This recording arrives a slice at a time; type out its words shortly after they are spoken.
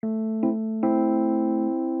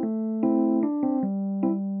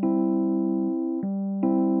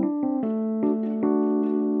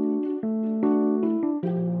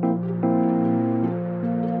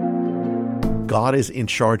God is in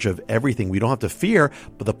charge of everything. We don't have to fear,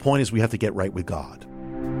 but the point is we have to get right with God.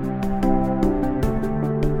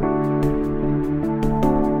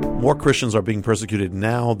 More Christians are being persecuted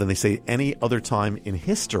now than they say any other time in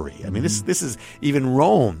history. I mean, this is even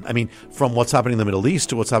Rome. I mean, from what's happening in the Middle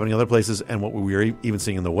East to what's happening in other places and what we are even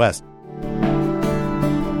seeing in the West.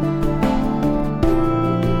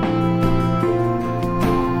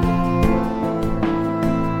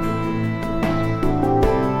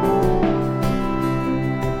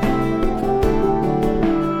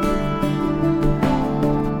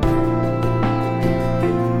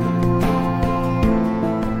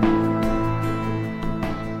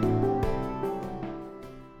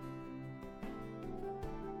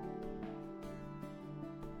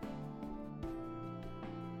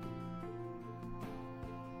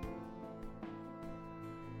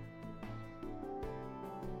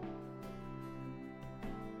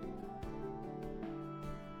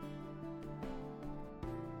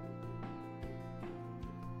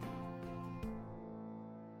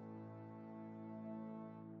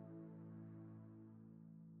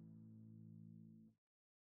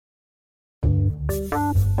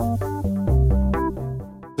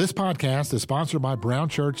 This podcast is sponsored by Brown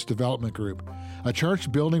Church Development Group, a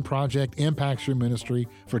church building project impacts your ministry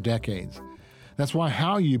for decades. That's why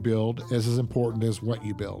how you build is as important as what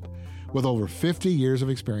you build. With over 50 years of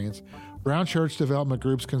experience, Brown Church Development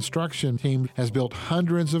Group's construction team has built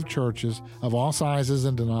hundreds of churches of all sizes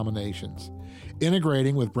and denominations.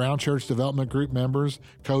 Integrating with Brown Church Development Group members,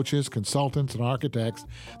 coaches, consultants, and architects,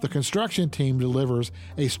 the construction team delivers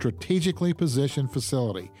a strategically positioned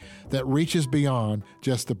facility that reaches beyond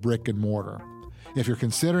just the brick and mortar. If you're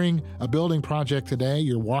considering a building project today,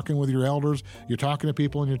 you're walking with your elders, you're talking to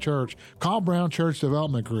people in your church, call Brown Church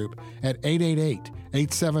Development Group at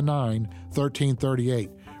 888-879-1338.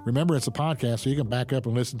 Remember, it's a podcast, so you can back up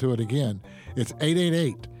and listen to it again. It's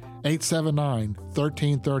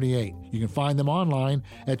 888-879-1338. You can find them online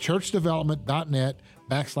at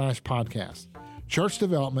churchdevelopment.net/podcast.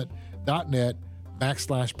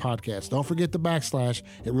 churchdevelopment.net/podcast. Don't forget the backslash.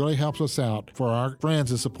 It really helps us out for our friends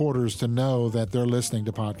and supporters to know that they're listening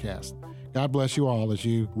to podcasts. God bless you all as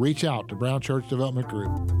you reach out to Brown Church Development Group.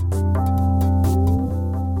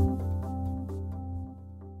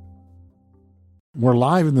 We're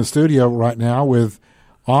live in the studio right now with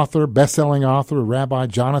best-selling author, Rabbi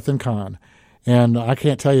Jonathan Cahn. And I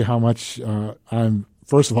can't tell you how much I'm,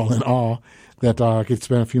 first of all, in awe that I could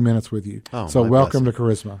spend a few minutes with you. So welcome to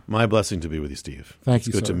Charisma. My blessing to be with you, Steve. Thank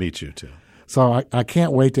you, It's good sir. to meet you, too. So I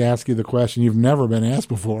can't wait to ask you the question you've never been asked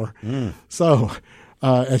before. So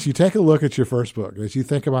as you take a look at your first book, as you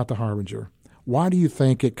think about The Harbinger, why do you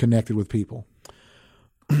think it connected with people?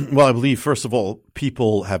 Well, I believe, first of all,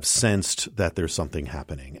 people have sensed that there's something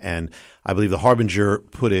happening. And I believe The Harbinger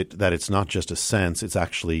put it that it's not just a sense, it's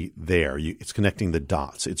actually there. It's connecting the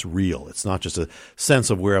dots. It's real. It's not just a sense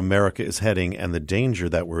of where America is heading and the danger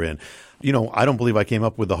that we're in. You know, I don't believe I came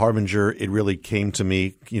up with The Harbinger. It really came to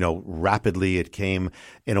me, rapidly. It came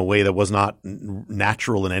in a way that was not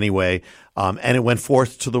natural in any way. And it went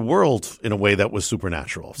forth to the world in a way that was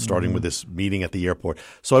supernatural, starting with this meeting at the airport.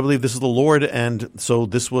 So I believe this is the Lord. And so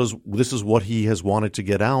this is what he has wanted to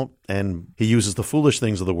get out. And he uses the foolish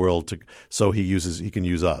things of the world so he can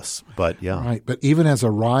use us. But yeah. Right. But even as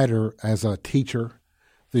a writer, as a teacher,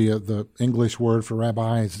 the English word for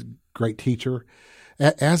rabbi is great teacher.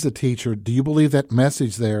 As a teacher, do you believe that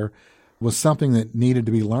message there was something that needed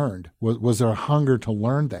to be learned? Was there a hunger to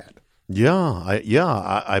learn that?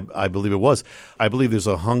 I believe it was. I believe there's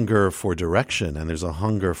a hunger for direction and there's a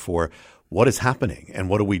hunger for what is happening and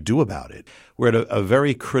what do we do about it. We're at a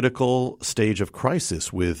very critical stage of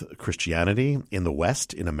crisis with Christianity in the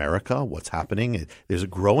West, in America, what's happening. There's a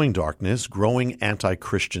growing darkness, growing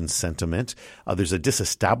anti-Christian sentiment. There's a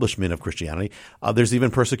disestablishment of Christianity. There's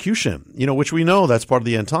even persecution, which we know that's part of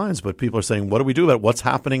the end times. But people are saying, what do we do about it? What's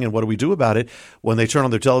happening and what do we do about it when they turn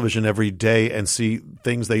on their television every day and see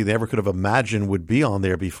things they never could have imagined would be on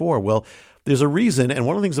there before? Well, there's a reason, and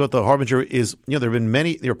one of the things about The Harbinger is, there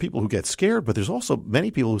are people who get scared, but there's also many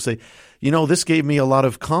people who say, this gave me a lot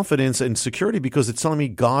of confidence and security because it's telling me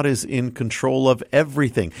God is in control of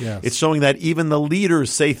everything. Yes. It's showing that even the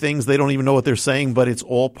leaders say things they don't even know what they're saying, but it's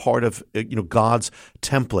all part of God's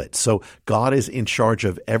template. So God is in charge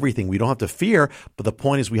of everything. We don't have to fear, but the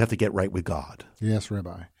point is we have to get right with God. Yes,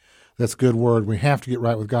 Rabbi. That's a good word. We have to get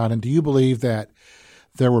right with God. And do you believe that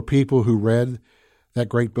there were people who read that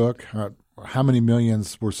great book? How many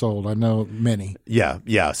millions were sold? I know many.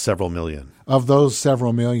 Yeah, several million. Of those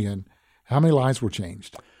several million, how many lives were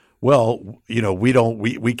changed? Well, we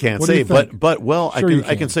can't What do say, you think? but Sure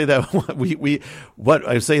I can say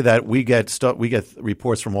that we get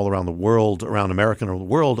reports from all around the world, around America and the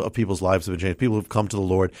world, of people's lives have been changed. People who've come to the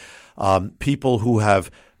Lord, people who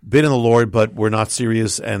have been in the Lord but were not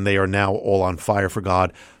serious, and they are now all on fire for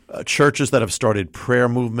God. Churches that have started prayer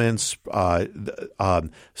movements,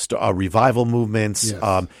 revival movements.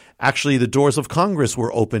 Yes. Actually, the doors of Congress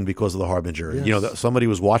were open because of the Harbinger. Yes. Somebody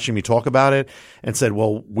was watching me talk about it and said,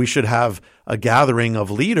 well, we should have a gathering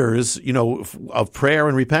of leaders, of prayer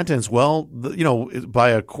and repentance. Well,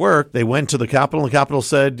 by a quirk, they went to the Capitol, and the Capitol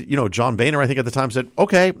said, John Boehner, I think at the time, said,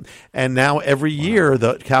 okay. And now every year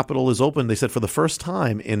the Capitol is open. They said for the first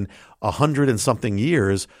time in 100 and something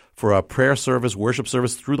years, for a prayer service, worship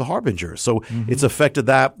service through the Harbinger. So it's affected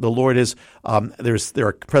that. The Lord is there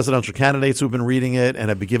are presidential candidates who have been reading it and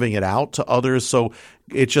have been giving it out to others. So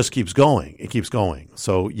it just keeps going. It keeps going.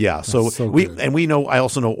 So yeah. We know. I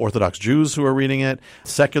also know Orthodox Jews who are reading it,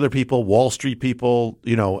 secular people, Wall Street people,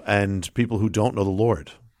 and people who don't know the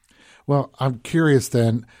Lord. Well, I'm curious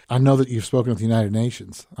then. I know that you've spoken with the United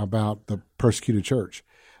Nations about the persecuted church.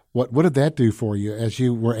 What did that do for you as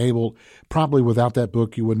you were able, probably without that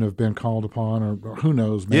book, you wouldn't have been called upon, or who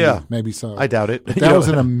knows, maybe so. I doubt it. But that was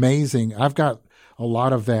an amazing, I've got a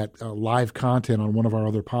lot of that live content on one of our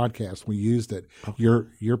other podcasts. We used it. Okay.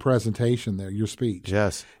 Your presentation there, your speech.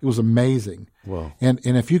 Yes. It was amazing. Well, and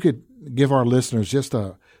if you could give our listeners just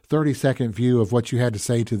a 30-second view of what you had to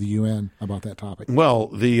say to the UN about that topic. Well,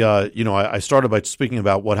 I started by speaking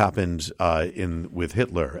about what happened with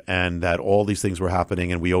Hitler, and that all these things were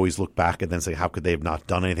happening, and we always look back and then say, how could they have not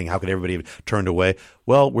done anything? How could everybody have turned away?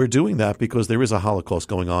 Well, we're doing that because there is a Holocaust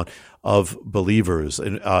going on of believers.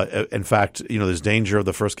 And in fact, there's danger of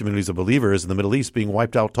the first communities of believers in the Middle East being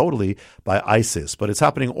wiped out totally by ISIS. But it's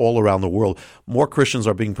happening all around the world. More Christians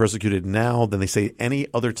are being persecuted now than they say any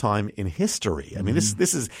other time in history. I mean,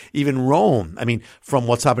 this is even Rome. I mean, from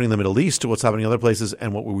what's happening in the Middle East to what's happening in other places,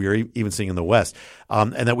 and what we were even seeing in the West.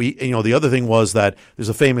 And that the other thing was that there's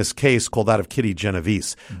a famous case called that of Kitty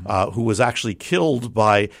Genovese, who was actually killed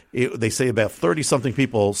by, they say about 30-something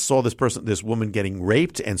people saw this woman getting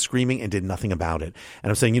raped and screaming and did nothing about it. And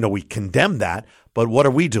I'm saying, we condemn that, but what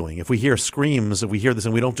are we doing? If we hear screams, if we hear this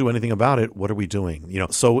and we don't do anything about it, what are we doing?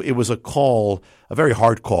 So it was a call, a very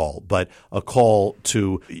hard call, but a call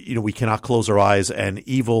to, we cannot close our eyes, and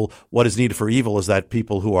evil, what is needed for evil is that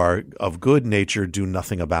people who are of good nature do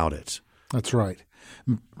nothing about it. That's right.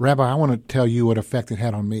 Rabbi, I want to tell you what effect it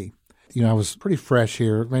had on me. I was pretty fresh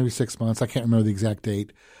here, maybe 6 months. I can't remember the exact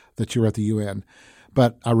date that you were at the UN.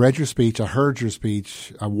 But I read your speech, I heard your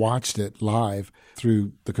speech, I watched it live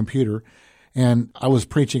through the computer, and I was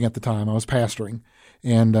preaching at the time. I was pastoring.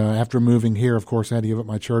 And after moving here, of course, I had to give up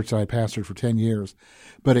my church that I had pastored for 10 years.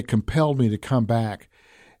 But it compelled me to come back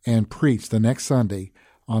and preach the next Sunday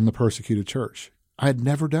on the persecuted church. I had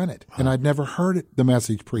never done it, and I'd never heard the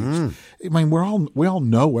message preached. I mean, we all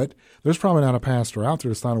know it. There's probably not a pastor out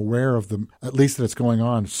there that's not aware of at least that it's going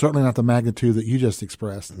on. Certainly not the magnitude that you just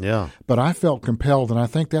expressed. Yeah. But I felt compelled, and I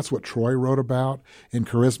think that's what Troy wrote about in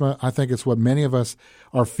Charisma. I think it's what many of us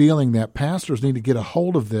are feeling, that pastors need to get a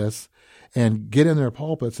hold of this and get in their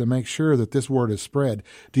pulpits and make sure that this word is spread.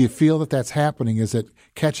 Do you feel that that's happening? Is it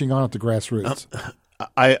catching on at the grassroots?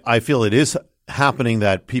 I feel it is happening,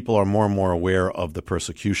 that people are more and more aware of the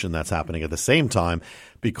persecution that's happening. At the same time,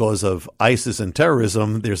 because of ISIS and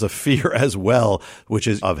terrorism, there's a fear as well, which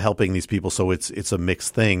is of helping these people. So it's a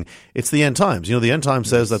mixed thing. It's the end times. The end times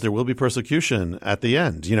says that there will be persecution at the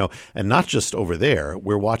end, and not just over there.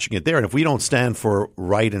 We're watching it there. And if we don't stand for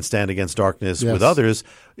right and stand against darkness with others,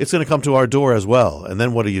 it's going to come to our door as well. And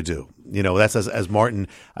then what do? That's as Martin,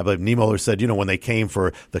 I believe Niemöller said, when they came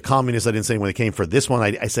for the communists, I didn't say when they came for this one,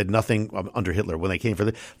 I said nothing under Hitler. When they came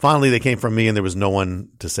for finally they came for me, and there was no one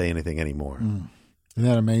to say anything anymore. Isn't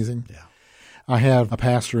that amazing? Yeah. I have a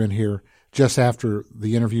pastor in here just after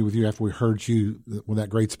the interview with you, after we heard you with that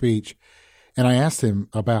great speech, and I asked him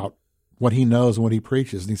about what he knows and what he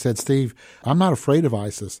preaches. And he said, Steve, I'm not afraid of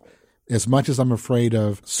ISIS as much as I'm afraid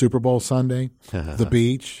of Super Bowl Sunday, the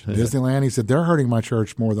beach, Disneyland. He said, they're hurting my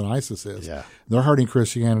church more than ISIS is. Yeah. They're hurting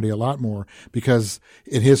Christianity a lot more, because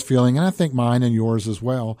in his feeling, and I think mine and yours as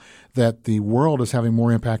well, that the world is having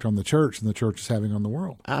more impact on the church than the church is having on the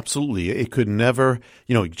world. Absolutely. It could never,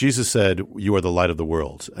 Jesus said, you are the light of the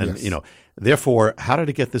world. And, therefore, how did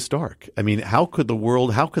it get this dark? I mean, how could the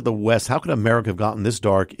world, how could the West, how could America have gotten this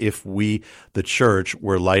dark if we, the church,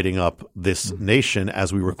 were lighting up this nation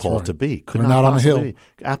as we were called to be? We're not on a hill. Be.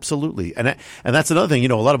 Absolutely. And that's another thing.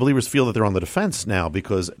 A lot of believers feel that they're on the defense now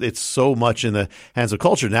because it's so much in the hands of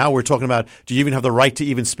culture. Now we're talking about, do you even have the right to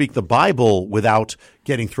even speak the Bible without,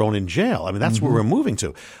 getting thrown in jail. I mean, that's where we're moving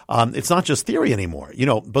to. It's not just theory anymore,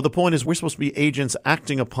 but the point is we're supposed to be agents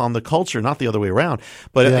acting upon the culture, not the other way around.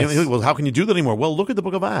 But well, how can you do that anymore? Well, look at the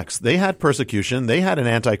book of Acts. They had persecution. They had an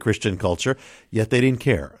anti-Christian culture, yet they didn't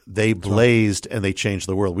care. They blazed and they changed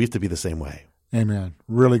the world. We have to be the same way. Amen.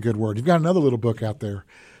 Really good word. You've got another little book out there.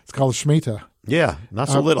 It's called Shemitah. Yeah, not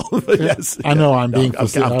so little. But yes. I know I'm being I'm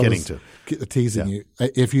kidding too. Teasing you.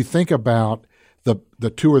 If you think about the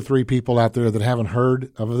 2 or 3 people out there that haven't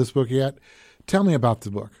heard of this book yet, tell me about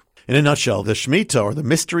the book. In a nutshell, the Shemitah, or the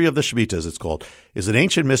mystery of the Shemitah, as it's called, is an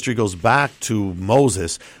ancient mystery, goes back to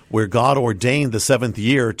Moses, where God ordained the 7th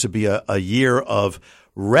year to be a year of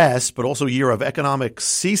rest, but also a year of economic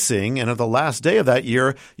ceasing. And at the last day of that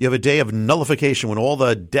year, you have a day of nullification when all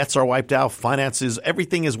the debts are wiped out, finances,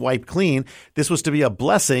 everything is wiped clean. This was to be a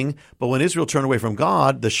blessing. But when Israel turned away from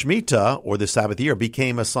God, the Shemitah, or the Sabbath year,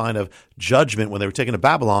 became a sign of judgment. When they were taken to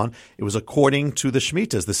Babylon, it was according to the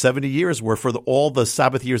Shemitahs. The 70 years were for all the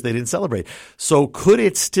Sabbath years they didn't celebrate. So could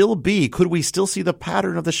we still see the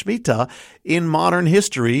pattern of the Shemitah in modern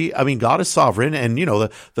history? I mean, God is sovereign, and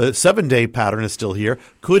the 7-day pattern is still here.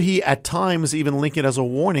 Could he at times even link it as a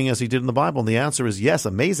warning, as he did in the Bible? And the answer is yes,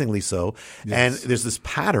 amazingly so. Yes. And there's this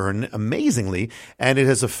pattern, amazingly, and it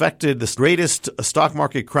has affected the greatest stock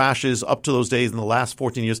market crashes up to those days in the last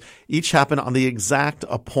 14 years. Each happened on the exact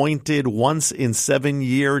appointed once in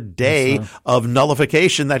 7-year day of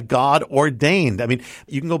nullification that God ordained. I mean,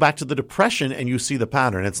 you can go back to the Depression and you see the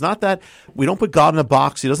pattern. It's not that we don't put God in a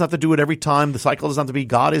box. He doesn't have to do it every time. The cycle doesn't have to be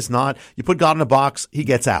God is not. You put God in a box, he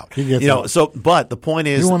gets out. But the point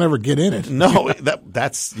is, you won't ever get in it. No,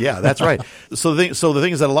 that's right. So the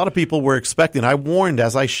thing is that a lot of people were expecting. I warned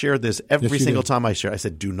as I shared this every single time I share. I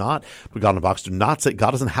said, do not put God in a box. Do not say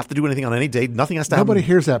God doesn't have to do anything on any day. Nothing has to happen. Nobody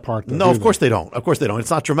hears that part, though. No, of course they don't. Of course they don't. It's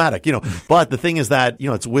not dramatic, But the thing is that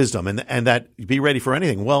it's wisdom and that be ready for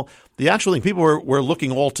anything. Well, the actual thing, people were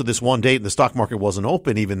looking all to this one date, and the stock market wasn't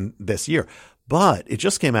open even this year. But it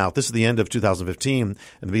just came out. This is the end of 2015 and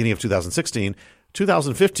the beginning of 2016.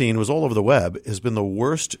 2015 was all over the web, has been the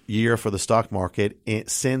worst year for the stock market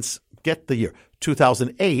since, get the year,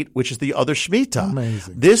 2008, which is the other Shemitah.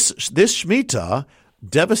 Amazing. This Shemitah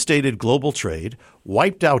devastated global trade,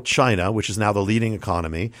 wiped out China, which is now the leading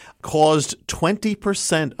economy, caused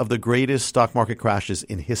 20% of the greatest stock market crashes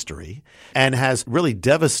in history, and has really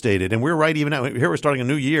devastated. And we're right even now. Here we're starting a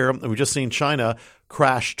new year, and we've just seen China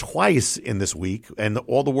crash twice in this week, and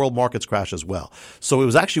all the world markets crash as well. So it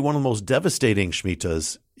was actually one of the most devastating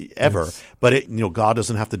Shemitahs ever. Yes. But God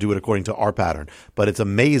doesn't have to do it according to our pattern. But it's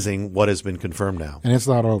amazing what has been confirmed now. And it's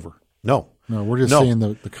not over. No, we're just seeing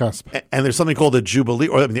the cusp. And there's something called the Jubilee,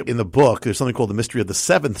 or in the book, there's something called the mystery of the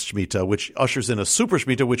 7th Shemitah, which ushers in a super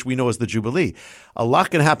Shemitah, which we know as the Jubilee. A lot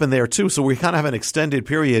can happen there too. So we kind of have an extended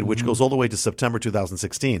period, which goes all the way to September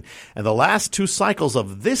 2016. And the last 2 cycles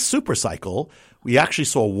of this super cycle, we actually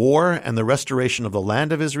saw war and the restoration of the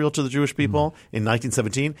land of Israel to the Jewish people in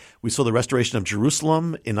 1917. We saw the restoration of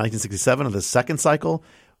Jerusalem in 1967 of the second cycle.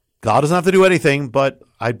 God doesn't have to do anything, but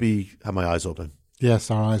have my eyes open.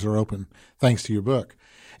 Yes, our eyes are open, thanks to your book.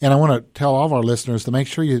 And I want to tell all of our listeners to make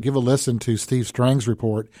sure you give a listen to Steve Strang's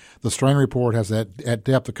report. The Strang report has at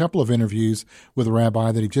depth a couple of interviews with a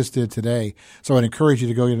rabbi that he just did today. So I'd encourage you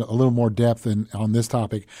to go into a little more depth on this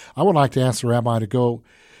topic. I would like to ask the rabbi to go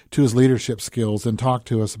to his leadership skills and talk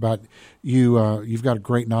to us about you. You've got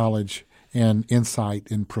great knowledge and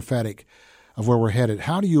insight and prophetic of where we're headed.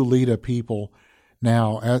 How do you lead a people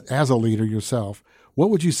now as a leader yourself? What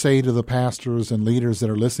would you say to the pastors and leaders that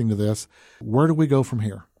are listening to this? Where do we go from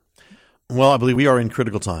here? Well, I believe we are in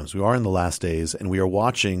critical times. We are in the last days, and we are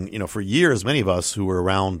watching, for years, many of us who were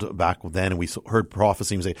around back then, and we heard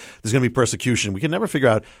prophecy and say, there's going to be persecution. We can never figure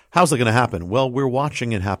out, how's that going to happen? Well, we're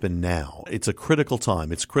watching it happen now. It's a critical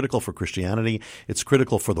time. It's critical for Christianity. It's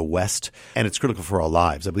critical for the West, and it's critical for our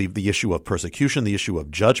lives. I believe the issue of persecution, the issue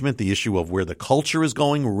of judgment, the issue of where the culture is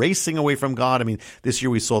going, racing away from God. I mean, this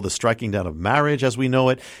year we saw the striking down of marriage as we know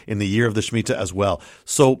it in the year of the Shemitah as well.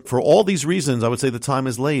 So for all these reasons, I would say the time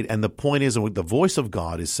is late, and the point is, and the voice of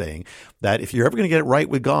God is saying that if you're ever going to get it right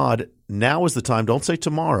with God, now is the time. Don't say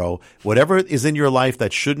tomorrow. Whatever is in your life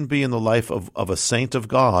that shouldn't be in the life of a saint of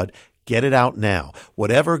God, get it out now.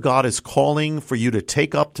 Whatever God is calling for you to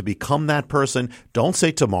take up to become that person, don't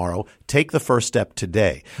say tomorrow. Take the first step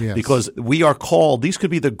today. Yes. Because we are called, these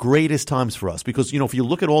could be the greatest times for us. Because, if you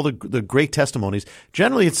look at all the great testimonies,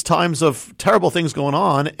 generally it's times of terrible things going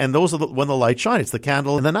on, and those are when the light shines. It's the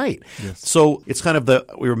candle in the night. Yes. So it's kind of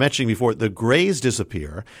we were mentioning before, the grays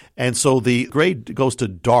disappear, and so the gray goes to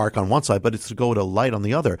dark on one side, but it's to go to light on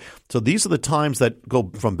the other. So these are the times that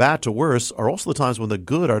go from bad to worse, are also the times when the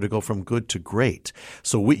good are to go from from good to great.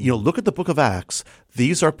 So look at the book of Acts.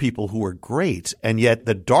 These are people who are great, and yet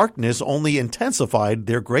the darkness only intensified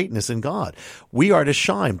their greatness in God. We are to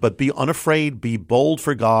shine, but be unafraid, be bold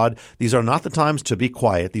for God. These are not the times to be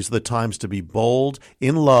quiet. These are the times to be bold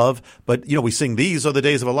in love. But, we sing, these are the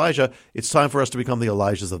days of Elijah. It's time for us to become the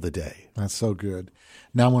Elijahs of the day. That's so good.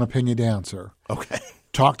 Now I want to pin you down, sir. Okay.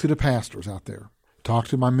 Talk to the pastors out there. Talk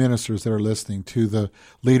to my ministers that are listening, to the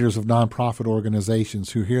leaders of nonprofit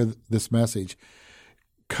organizations who hear this message.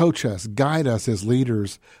 Coach us, guide us as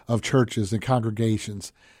leaders of churches and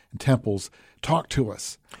congregations and temples. Talk to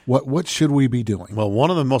us. What should we be doing? Well,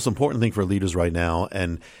 one of the most important things for leaders right now,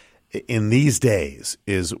 and in these days,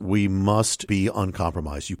 is we must be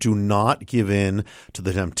uncompromised. You do not give in to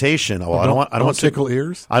the temptation. Well, I don't want to tickle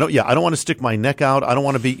ears. I don't want to stick my neck out. I don't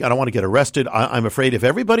want to get arrested. I'm afraid if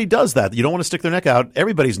everybody does that, you don't want to stick their neck out,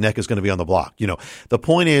 everybody's neck is going to be on the block. The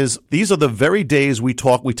point is, these are the very days we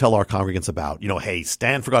tell our congregants about, hey,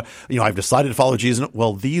 stand for God. I've decided to follow Jesus.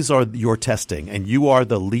 Well, these are your testing, and you are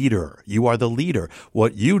the leader. You are the leader.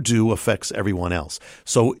 What you do affects everyone else.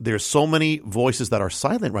 So there's so many voices that are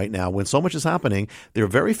silent right now. When so much is happening, there are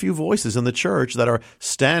very few voices in the church that are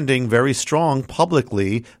standing very strong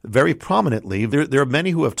publicly, very prominently. There are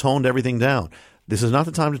many who have toned everything down. This is not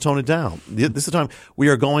the time to tone it down. This is the time we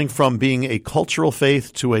are going from being a cultural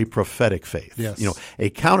faith to a prophetic faith. Yes.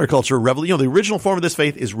 A counterculture the original form of this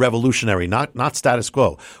faith is revolutionary, not status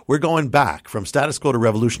quo. We're going back from status quo to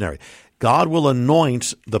revolutionary. God will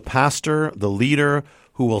anoint the pastor, the leader,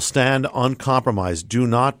 who will stand uncompromised. Do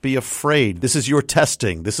not be afraid. This is your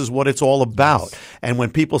testing. This is what it's all about. Yes. And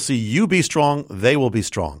when people see you be strong, they will be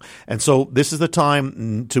strong. And so this is the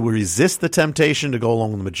time to resist the temptation to go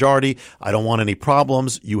along with the majority. I don't want any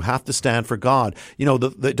problems. You have to stand for God.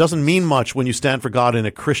 It doesn't mean much when you stand for God in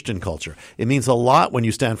a Christian culture. It means a lot when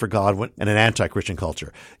you stand for God in an anti-Christian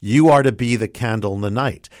culture. You are to be the candle in the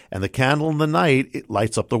night. And the candle in the night, it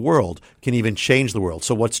lights up the world, can even change the world.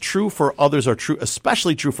 So what's true for others are true,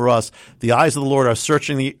 especially true for us. The eyes of the Lord are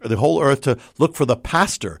searching the whole earth to look for the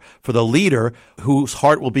pastor, for the leader whose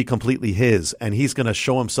heart will be completely his, and he's going to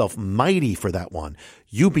show himself mighty for that one.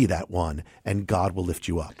 You be that one, and God will lift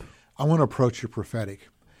you up. I want to approach you prophetic.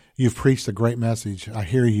 You've preached a great message. I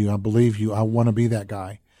hear you. I believe you. I want to be that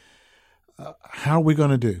guy. How are we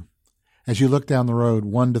going to do? As you look down the road,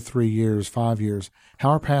 1 to 3 years, 5 years, how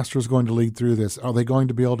are pastors going to lead through this? Are they going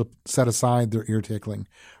to be able to set aside their ear tickling?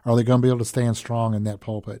 Are they going to be able to stand strong in that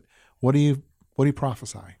pulpit? What do you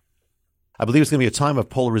prophesy? I believe it's going to be a time of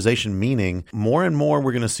polarization, meaning more and more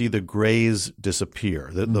we're going to see the grays disappear.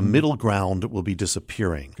 The middle ground will be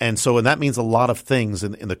disappearing. And that means a lot of things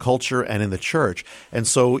in the culture and in the church. And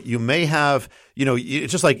so you may have,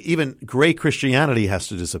 it's just like even gray Christianity has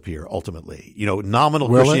to disappear ultimately. Nominal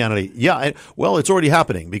Christianity. Yeah. Well, it's already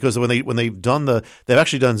happening because they've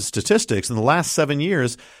actually done statistics in the last 7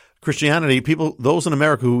 years. Christianity, those in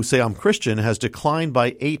America who say I'm Christian, has declined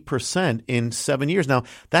by 8% in 7 years. Now,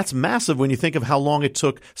 that's massive when you think of how long it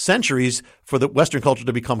took centuries for the Western culture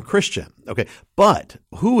to become Christian. Okay. But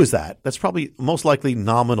who is that? That's probably most likely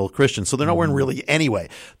nominal Christians. So they're nowhere in really anyway.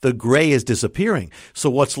 The gray is disappearing.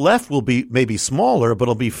 So what's left will be maybe smaller, but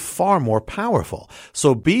it'll be far more powerful.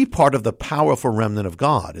 So be part of the powerful remnant of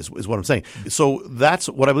God is what I'm saying. So that's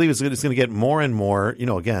what I believe is it's going to get more and more,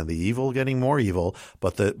 again, the evil getting more evil,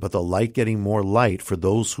 but the light getting more light for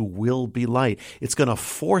those who will be light. It's going to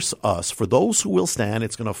force us, for those who will stand,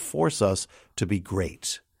 it's going to force us to be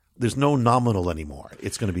great. There's no nominal anymore.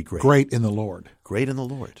 It's going to be great. Great in the Lord. Great in the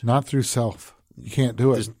Lord. Not through self. You can't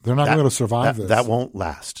do it. They're not going to survive this. That won't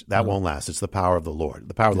last. That won't last. It's the power of the Lord.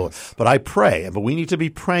 The power of the Lord. But I pray, but we need to be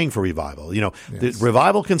praying for revival. The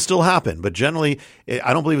revival can still happen, but generally,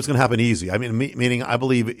 I don't believe it's going to happen easy. I mean, meaning I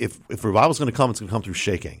believe if revival is going to come, it's going to come through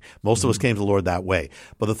shaking. Most of us came to the Lord that way.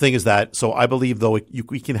 But the thing is that, so I believe though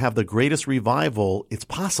we can have the greatest revival, it's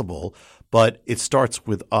possible, but it starts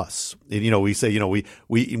with us. We say,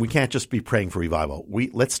 we can't just be praying for revival.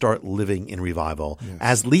 Let's start living in revival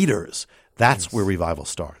as leaders. That's where revival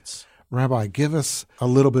starts. Rabbi, give us a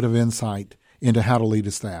little bit of insight into how to lead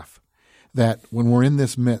a staff. That when we're in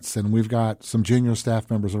this midst and we've got some junior staff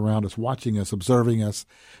members around us, watching us, observing us,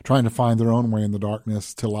 trying to find their own way in the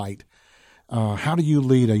darkness to light, how do you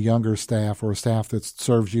lead a younger staff or a staff that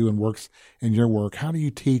serves you and works in your work? How do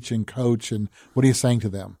you teach and coach, and what are you saying to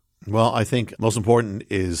them? Well, I think most important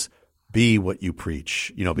is be what you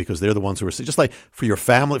preach, because they're the ones who are, just like for your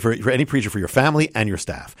family, for any preacher, for your family and your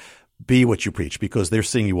staff. be what you preach, because they're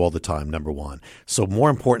seeing you all the time, number one. So more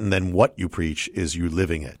important than what you preach is you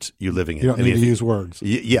living it. You living it. You don't need to use words.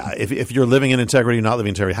 Yeah. If you're living in integrity, you're not living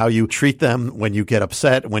in integrity, how you treat them when you get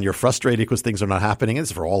upset, when you're frustrated because things are not happening,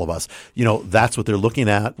 it's for all of us. That's what they're looking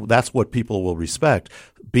at. That's what people will respect.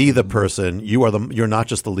 Be the person. You're not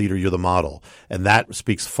just the leader, you're the model. And that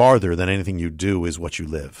speaks farther than anything you do is what you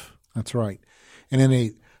live. That's right. And in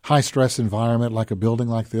a high-stress environment like a building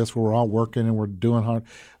like this where we're all working and we're doing hard,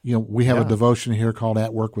 we have a devotion here called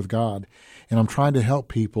At Work with God. And I'm trying to help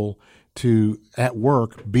people to, at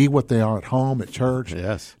work, be what they are at home, at church,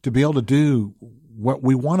 to be able to do what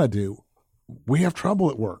we want to do. We have trouble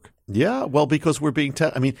at work. Yeah, well, because we're being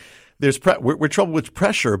we're trouble with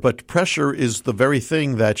pressure, but pressure is the very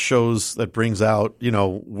thing that brings out,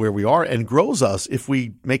 where we are and grows us if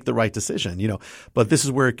we make the right decision, But this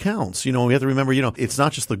is where it counts. We have to remember, it's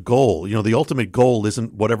not just the goal. The ultimate goal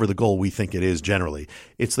isn't whatever the goal we think it is generally.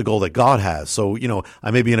 It's the goal that God has. So, I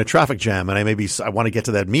may be in a traffic jam and I want to get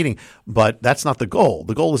to that meeting, but that's not the goal.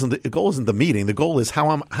 The goal isn't the meeting. The goal is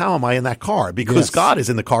how am I in that car? Because God is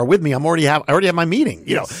in the car with me. I already have my meeting,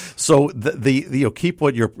 So keep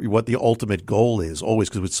what the ultimate goal is always,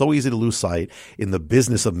 because it's so easy to lose sight in the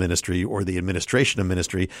business of ministry or the administration of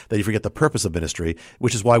ministry that you forget the purpose of ministry,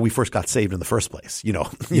 which is why we first got saved in the first place.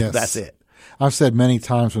 That's it. I've said many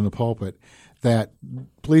times from the pulpit that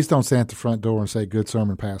please don't stand at the front door and say, "Good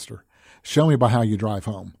sermon, Pastor." Show me by how you drive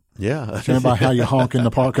home. Yeah. Show me by how you honk in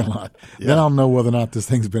the parking lot. Then I'll know whether or not this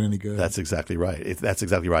thing's been any good. That's exactly right. That's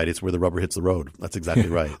exactly right. It's where the rubber hits the road. That's exactly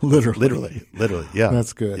right. Literally. Yeah.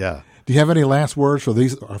 That's good. Yeah. Do you have any last words for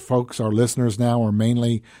these our listeners now are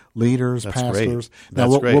mainly leaders, That's pastors? Great. Now,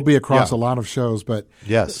 That's we'll be across a lot of shows, but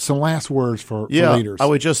some last words for leaders. I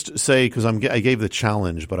would just say, because I gave the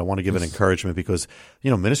challenge, but I want to give an encouragement because,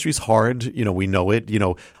 ministry's hard. We know it.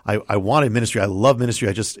 I wanted ministry. I love ministry.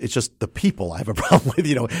 It's just the people I have a problem with,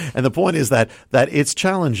 and the point is that it's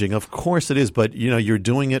challenging. Of course it is, but, you're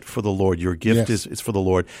doing it for the Lord. Your gift is for the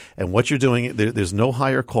Lord. And what you're doing, there's no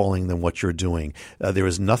higher calling than what you're doing. There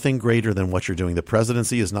is nothing greater than what you're doing. The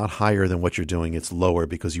presidency is not higher than what you're doing. It's lower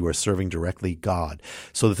because you are serving directly God.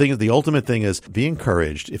 So the ultimate thing is be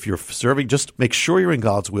encouraged. If you're serving, just make sure you're in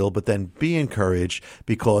God's will, but then be encouraged,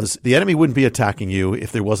 because the enemy wouldn't be attacking you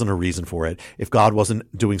if there wasn't a reason for it, if God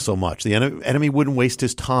wasn't doing so much. The enemy wouldn't waste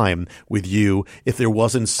his time with you if there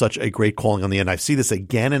wasn't such a great calling on the end. I see this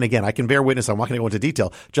again and again. I can bear witness. I'm not going to go into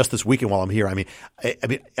detail just this weekend while I'm here. I mean,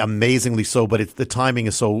 amazingly so, but the timing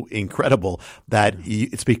is so incredible that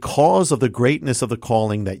it's because of the greatness of the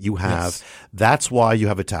calling that you have. Yes. That's why you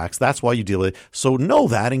have attacks. That's why you deal with it. So know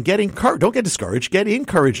that and get encouraged. Don't get discouraged. Get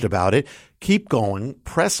encouraged about it. Keep going.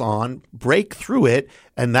 Press on. Break through it.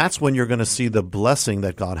 And that's when you're going to see the blessing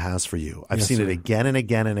that God has for you. I've seen it again and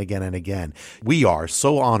again and again and again. We are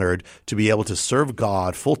so honored to be able to serve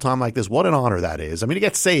God full-time like this. What an honor that is. I mean, to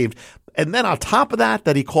get saved. And then on top of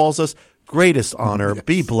that he calls us, greatest honor. Yes.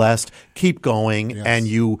 Be blessed. Keep going, and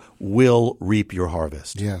you will reap your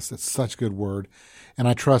harvest. Yes, that's such a good word. And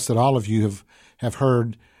I trust that all of you have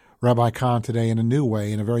heard Rabbi Cahn today in a new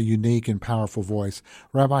way, in a very unique and powerful voice.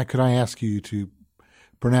 Rabbi, could I ask you to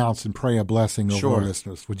pronounce and pray a blessing over our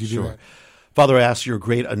listeners? Would you do that? Father, I ask your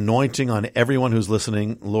great anointing on everyone who's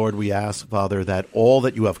listening. Lord, we ask, Father, that all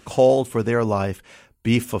that you have called for their life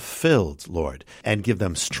be fulfilled, Lord, and give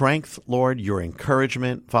them strength, Lord, your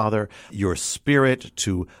encouragement, Father, your spirit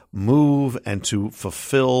to move and to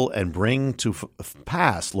fulfill and bring to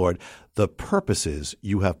pass, Lord, the purposes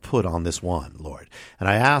you have put on this one, Lord. And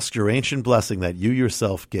I ask your ancient blessing that you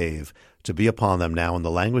yourself gave to be upon them now in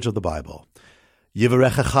the language of the Bible.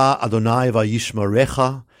 Yivarechecha Adonai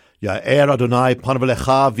vayishmerecha, Ya'er Adonai panav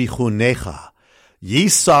elecha vichunecha,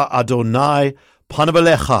 Yisa Adonai panav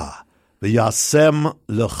elecha, V'yasem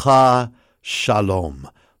lecha shalom.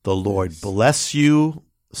 The Lord bless you,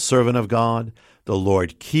 servant of God. The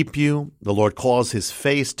Lord keep you. The Lord cause his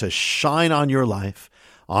face to shine on your life,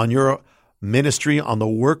 on your ministry, on the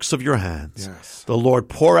works of your hands. Yes. The Lord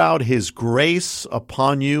pour out his grace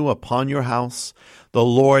upon you, upon your house. The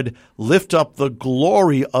Lord lift up the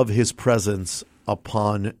glory of his presence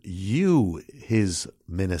upon you, his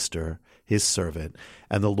minister, his servant.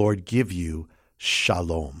 And the Lord give you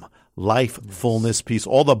shalom. Life, fullness, peace,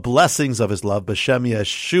 all the blessings of his love. B'Shem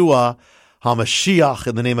Yeshua HaMashiach,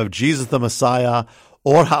 in the name of Jesus the Messiah,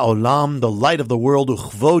 Or HaOlam, the light of the world,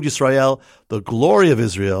 Uchvod Yisrael, the glory of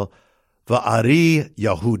Israel, Va'ari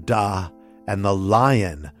Yehuda, and the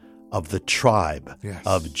lion of the tribe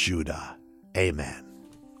of Judah. Amen.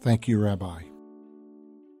 Thank you, Rabbi.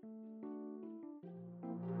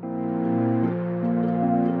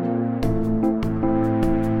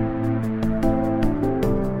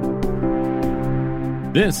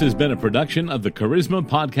 This has been a production of the Charisma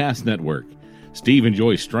Podcast Network. Steve and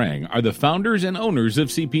Joy Strang are the founders and owners of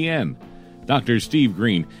CPN. Dr. Steve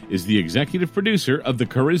Green is the executive producer of the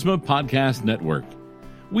Charisma Podcast Network.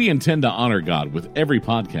 We intend to honor God with every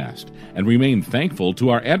podcast and remain thankful to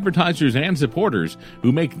our advertisers and supporters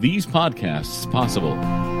who make these podcasts possible.